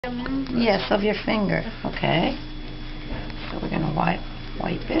Yes, of your finger. Okay. So we're gonna wipe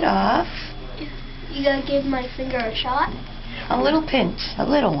it off. You gotta give my finger a shot? A little pinch, a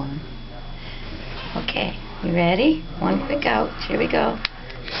little one. Okay, you ready? One quick out. Here we go.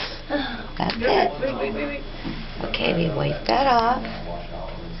 That's it. Wait. Okay, we wipe that off.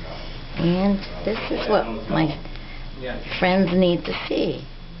 And this is what my friends need to see.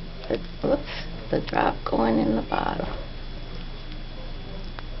 The drop going in the bottle.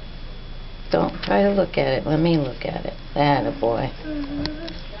 Don't try to look at it. Let me look at it. Atta boy.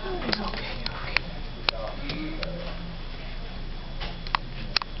 It's okay.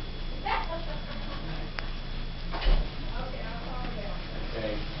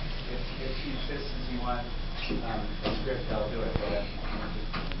 Okay. If she insists you want the script, I'll do it.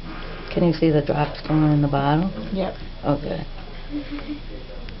 Can you see the drops going in the bottle? Yep. Oh, good.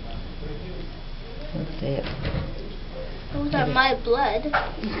 Let's see it. Those are my blood.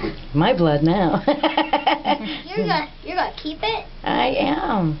 My blood now. You're gonna keep it? I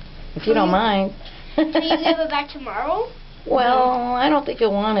am, if you don't mind. Can you give it back tomorrow? Well, I don't think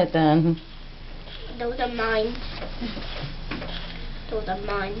you'll want it then. Those are mine. Those are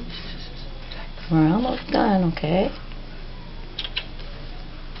mine. We're almost done, okay?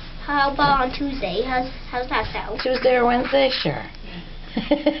 How about on Tuesday? How's that sound? Tuesday or Wednesday? Sure.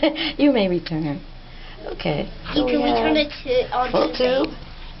 You may return. Okay. You can return it on full Tuesday. tube.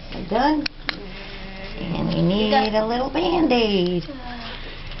 We're done. And we need a little Band-Aid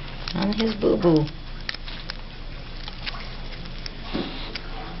on his boo-boo.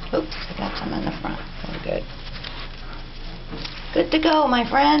 Oops, I got some in the front. We're good. Good to go, my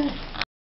friend.